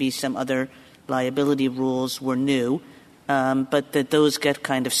and maybe some other liability rules were new, but that those get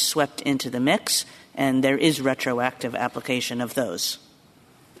kind of swept into the mix and there is retroactive application of those?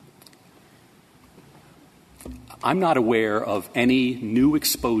 I'm not aware of any new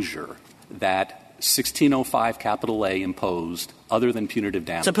exposure that 1605 capital A imposed other than punitive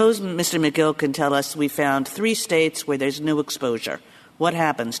damages. Suppose Mr. McGill can tell us we found 3 states where there's new exposure. What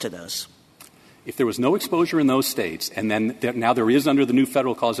happens to those? If there was no exposure in those states, and then now there is under the new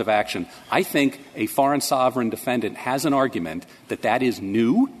federal cause of action, I think a foreign sovereign defendant has an argument that is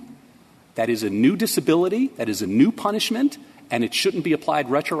new, that is a new disability, that is a new punishment, and it shouldn't be applied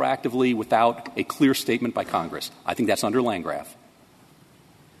retroactively without a clear statement by Congress. I think that's under Landgraf.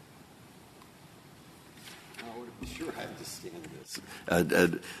 Sure, I understand this.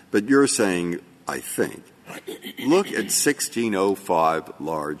 But you're saying, I think, look at 1605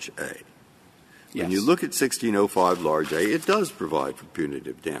 large A. Yes. When you look at 1605 large A, it does provide for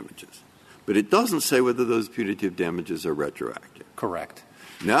punitive damages. But it doesn't say whether those punitive damages are retroactive. Correct.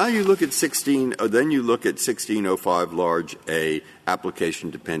 Now you look at 1605 large A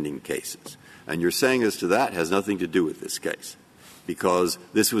application to pending cases. And you're saying as to that has nothing to do with this case, because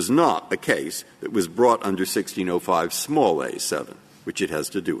this was not a case that was brought under 1605 small a7, which it has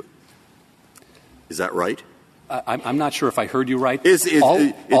to do with. Is that right? I'm not sure if I heard you right. It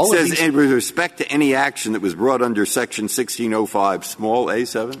says with respect to any action that was brought under section 1605 small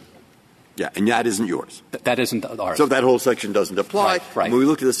a7? Yeah, and that isn't yours. That isn't ours. So that whole section doesn't apply. Right. When we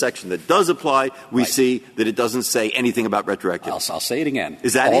look at the section that does apply, we see that it doesn't say anything about retroactivity. I'll say it again.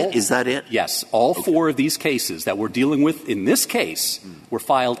 Is that it? Is that it? Yes. All 4 of these cases that we're dealing with in this case were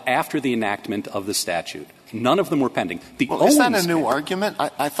filed after the enactment of the statute. None of them were pending. Is that a new argument?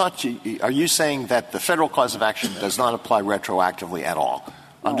 I thought are you saying that the federal cause of action does not apply retroactively at all?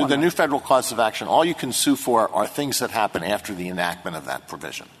 Under the new federal cause of action, all you can sue for are things that happen after the enactment of that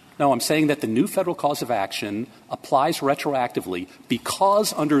provision. No, I'm saying that the new federal cause of action applies retroactively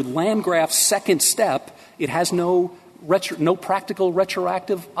because under Landgraf's second step, it has no practical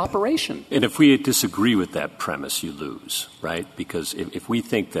retroactive operation. And if we disagree with that premise, you lose, right? Because if we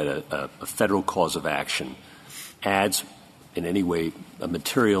think that a federal cause of action adds in any way a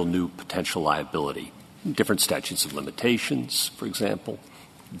material new potential liability, different statutes of limitations, for example,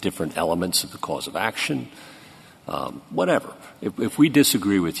 different elements of the cause of action, whatever. If we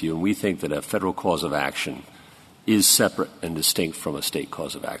disagree with you and we think that a federal cause of action is separate and distinct from a state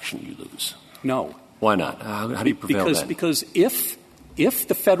cause of action, you lose. No. Why not? How do you prevail then? Because if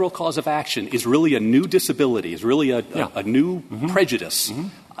the federal cause of action is really a new disability, is really a new prejudice,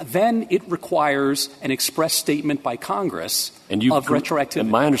 then it requires an express statement by Congress of retroactivity.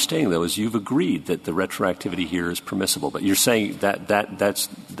 And my understanding, though, is you've agreed that the retroactivity here is permissible. But you're saying that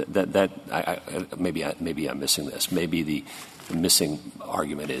maybe I'm missing this. Maybe the missing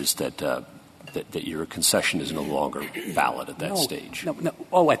argument is that your concession is no longer valid at that stage. No.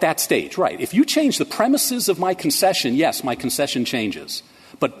 Oh, at that stage, right. If you change the premises of my concession, yes, my concession changes.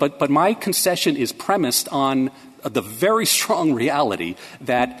 But my concession is premised on the very strong reality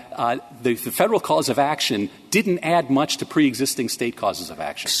that the federal cause of action didn't add much to pre-existing state causes of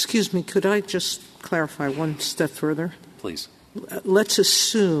action. Excuse me, could I just clarify one step further? Please. Let's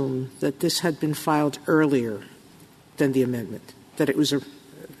assume that this had been filed earlier than the amendment, that it was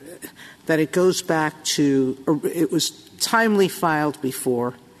that it goes back to, or it was timely filed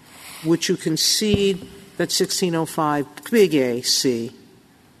before. Would you concede that 1605 big A C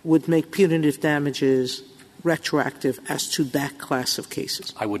would make punitive damages retroactive as to that class of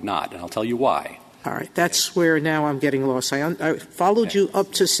cases? I would not, and I'll tell you why. All right. That's where now I'm getting lost. I followed you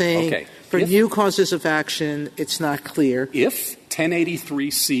up to saying for new causes of action, it's not clear. If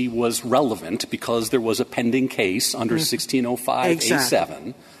 1083C was relevant because there was a pending case under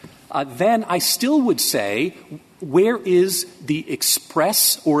 1605A7, then I still would say, where is the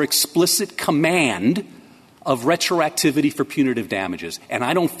express or explicit command of retroactivity for punitive damages? And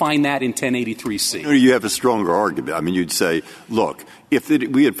I don't find that in 1083C. You have a stronger argument. I mean, you'd say, look, if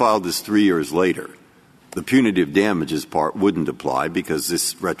we had filed this 3 years later, the punitive damages part wouldn't apply because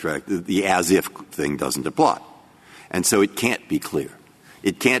this the as-if thing doesn't apply. And so it can't be clear.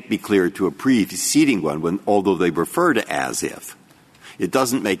 It can't be clear to a preceding one, although they refer to as-if. It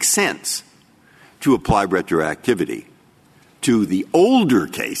doesn't make sense to apply retroactivity to the older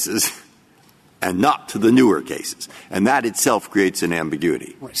cases and not to the newer cases. And that itself creates an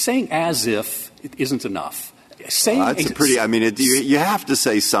ambiguity. Right. Saying as if it isn't enough. That's a pretty, I mean, you have to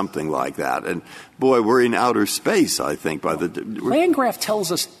say something like that. And, boy, we're in outer space, I think. Landgraf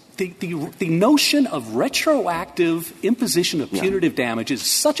tells us the notion of retroactive imposition of punitive damages is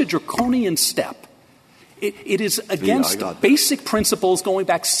such a draconian step. It is against basic principles going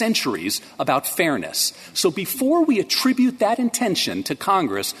back centuries about fairness. So before we attribute that intention to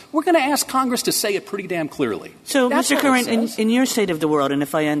Congress, we're going to ask Congress to say it pretty damn clearly. So, Mr. Curran, in your state of the world, and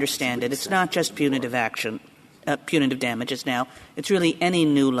if I understand it, it's not just punitive damages now. It's really any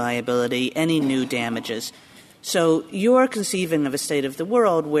new liability, any new damages. So you're conceiving of a state of the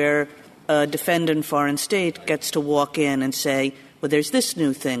world where a defendant foreign state gets to walk in and say, well, there's this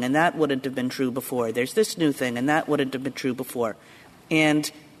new thing, and that wouldn't have been true before. There's this new thing, and that wouldn't have been true before.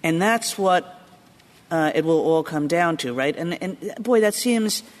 And that's what it will all come down to, right? And boy, that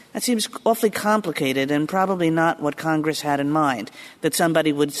seems awfully complicated and probably not what Congress had in mind, that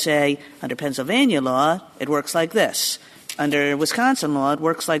somebody would say, under Pennsylvania law, it works like this. Under Wisconsin law, it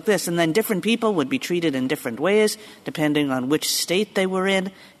works like this. And then different people would be treated in different ways, depending on which state they were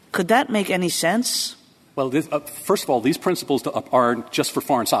in. Could that make any sense? Well, first of all, these principles are just for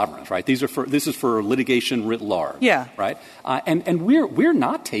foreign sovereigns, right? This is for litigation writ large, right? And we're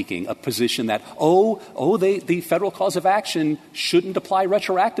not taking a position that the federal cause of action shouldn't apply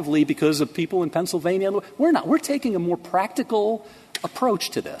retroactively because of people in Pennsylvania. We're not. We're taking a more practical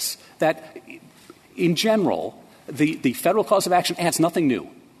approach to this. That, in general, the federal cause of action adds nothing new.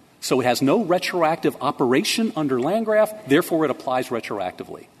 So it has no retroactive operation under Landgraf, therefore it applies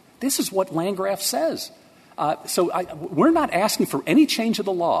retroactively. This is what Landgraf says. We're not asking for any change of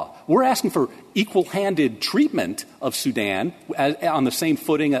the law. We're asking for equal-handed treatment of Sudan on the same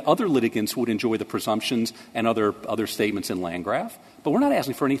footing that other litigants would enjoy the presumptions and other statements in Landgraf. But we're not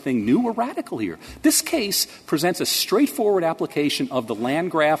asking for anything new or radical here. This case presents a straightforward application of the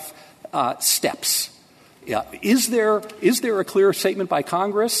Landgraf steps. Is there a clear statement by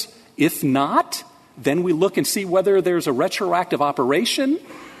Congress? If not, then we look and see whether there's a retroactive operation.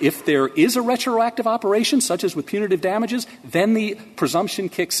 If there is a retroactive operation, such as with punitive damages, then the presumption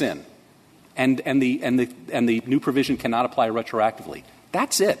kicks in, and the new provision cannot apply retroactively.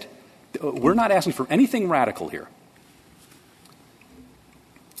 That's it. We're not asking for anything radical here.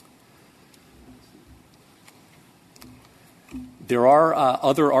 There are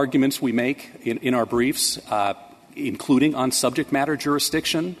other arguments we make in our briefs, including on subject matter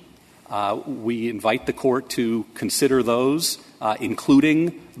jurisdiction. We invite the court to consider those,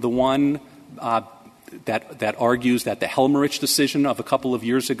 including the one that argues that the Helmerich decision of a couple of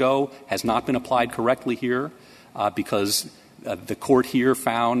years ago has not been applied correctly here because the court here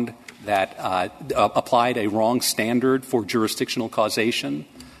found that applied a wrong standard for jurisdictional causation.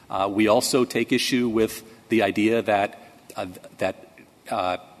 We also take issue with the idea that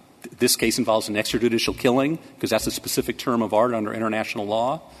this case involves an extrajudicial killing because that's a specific term of art under international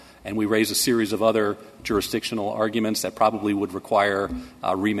law. And we raise a series of other jurisdictional arguments that probably would require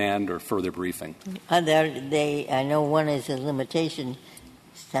remand or further briefing. I know one is a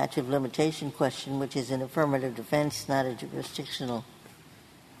statute of limitation question, which is an affirmative defense, not a jurisdictional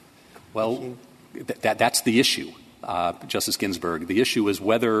issue. That's the issue. Justice Ginsburg. The issue is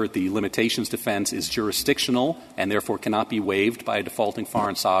whether the limitations defense is jurisdictional and therefore cannot be waived by a defaulting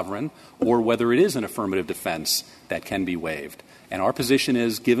foreign sovereign, or whether it is an affirmative defense that can be waived. And our position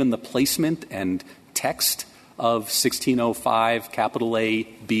is, given the placement and text of 1605 capital A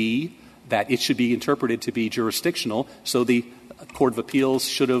B, that it should be interpreted to be jurisdictional, so the Court of Appeals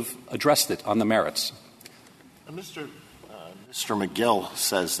should have addressed it on the merits. Mr. McGill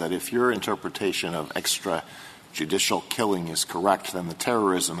says that if your interpretation of extrajudicial killing is correct, then the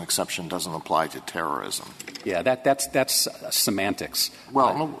terrorism exception doesn't apply to terrorism. Yeah, that's semantics.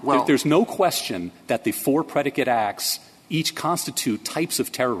 There's no question that the 4 predicate acts each constitute types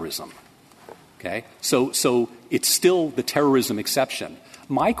of terrorism. Okay? So it's still the terrorism exception.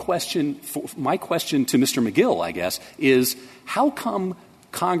 My question to Mr. McGill, I guess, is how come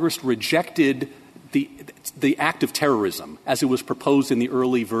Congress rejected the act of terrorism as it was proposed in the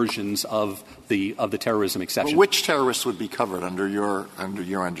early versions of the terrorism exception? Well, which terrorists would be covered under your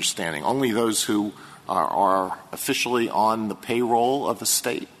understanding? Only those who are officially on the payroll of the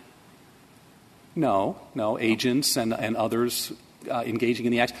state? No, agents and others engaging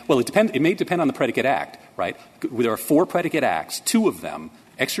in the acts. Well, it may depend on the predicate act, right? There are 4 predicate acts. 2 of them,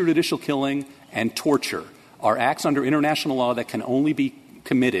 extrajudicial killing and torture, are acts under international law that can only be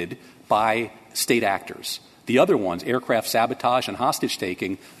committed by state actors. The other ones, aircraft sabotage and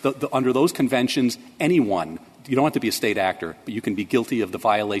hostage-taking, under those conventions, anyone, you don't have to be a state actor, but you can be guilty of the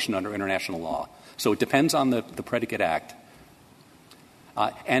violation under international law. So it depends on the predicate act.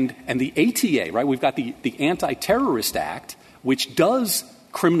 And the ATA, right, we've got the Anti-Terrorist Act, which does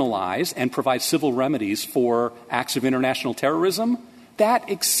criminalize and provide civil remedies for acts of international terrorism, that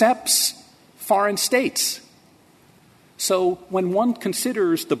accepts foreign states. So when one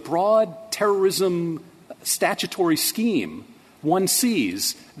considers the broad terrorism statutory scheme, one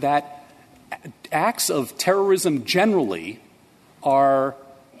sees that acts of terrorism generally are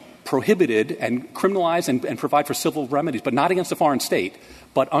prohibited and criminalized and provide for civil remedies, but not against a foreign state.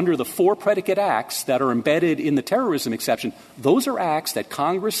 But under the 4 predicate acts that are embedded in the terrorism exception, those are acts that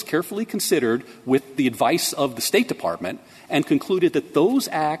Congress carefully considered with the advice of the State Department and concluded that those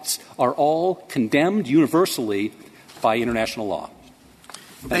acts are all condemned universally by international law.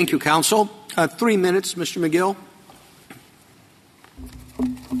 Thank you, counsel. 3 minutes, Mr. McGill.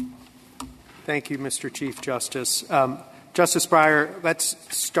 Thank you, Mr. Chief Justice. Justice Breyer, let's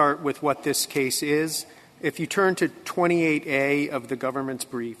start with what this case is. If you turn to 28A of the government's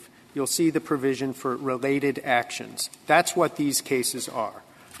brief, you'll see the provision for related actions. That's what these cases are.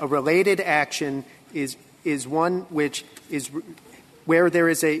 A related action is one which is where there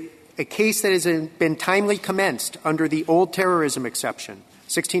is a case that has been timely commenced under the old terrorism exception,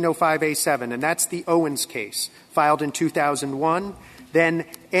 1605A7, and that's the Owens case, filed in 2001. Then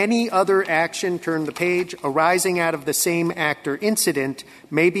any other action, turn the page, arising out of the same act or incident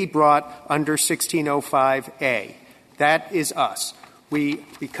may be brought under 1605A. That is us.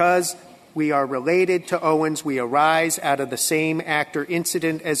 Because we are related to Owens, we arise out of the same act or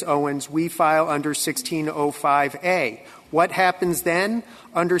incident as Owens, we file under 1605A. What happens then?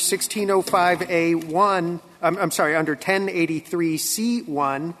 Under 1605A1, under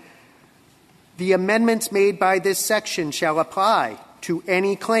 1083C1, the amendments made by this section shall apply to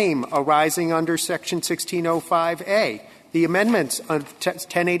any claim arising under Section 1605A. The amendments of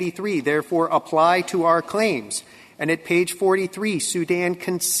 1083, therefore, apply to our claims. And at page 43, Sudan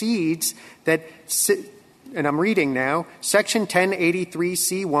concedes that, and I'm reading now, Section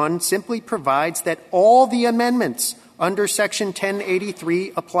 1083C1 simply provides that all the amendments under Section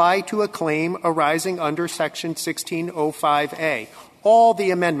 1083 apply to a claim arising under Section 1605A. All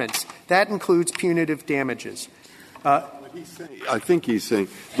the amendments. That includes punitive damages. I think he's saying,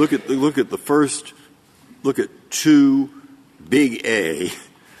 look at 2 big A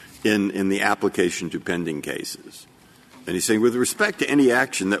in the application to pending cases. And he's saying, with respect to any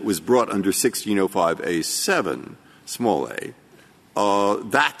action that was brought under 1605A7, small a,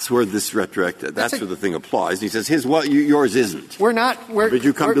 that's where this retroactive, that's where the thing applies. And he says, yours isn't. But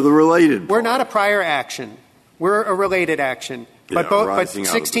you come to the related part. We're not a prior action. We're a related action. But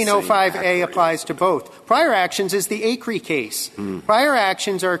 1605A applies to both. Prior actions is the Acri case. Prior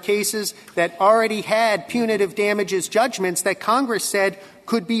actions are cases that already had punitive damages judgments that Congress said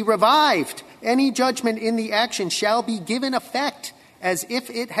could be revived. Any judgment in the action shall be given effect as if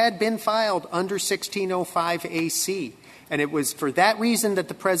it had been filed under 1605AC. And it was for that reason that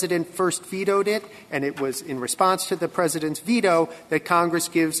the President first vetoed it, and it was in response to the President's veto that Congress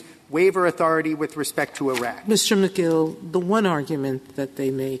gives waiver authority with respect to Iraq. Mr. McGill, the one argument that they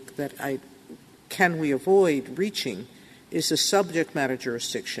make that can we avoid reaching is the subject matter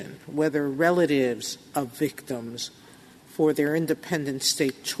jurisdiction, whether relatives of victims for their independent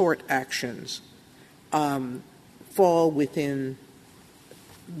state tort actions fall within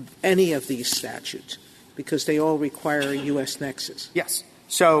any of these statutes, because they all require a U.S. nexus. Yes.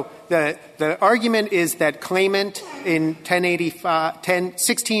 So the argument is that claimant in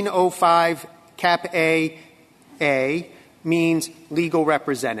 1605 cap A means legal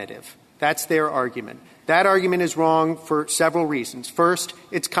representative. That's their argument. That argument is wrong for several reasons. First,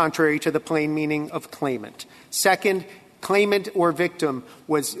 it's contrary to the plain meaning of claimant. Second, claimant or victim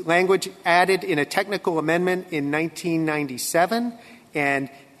was language added in a technical amendment in 1997, and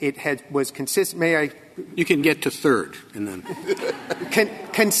it was consistent. May I? You can get to third, and then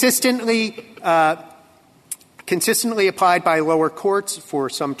consistently applied by lower courts for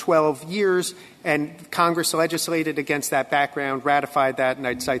some 12 years, and Congress legislated against that background, ratified that, and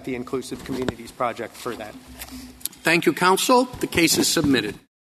I'd cite the Inclusive Communities Project for that. Thank you, counsel. The case is submitted.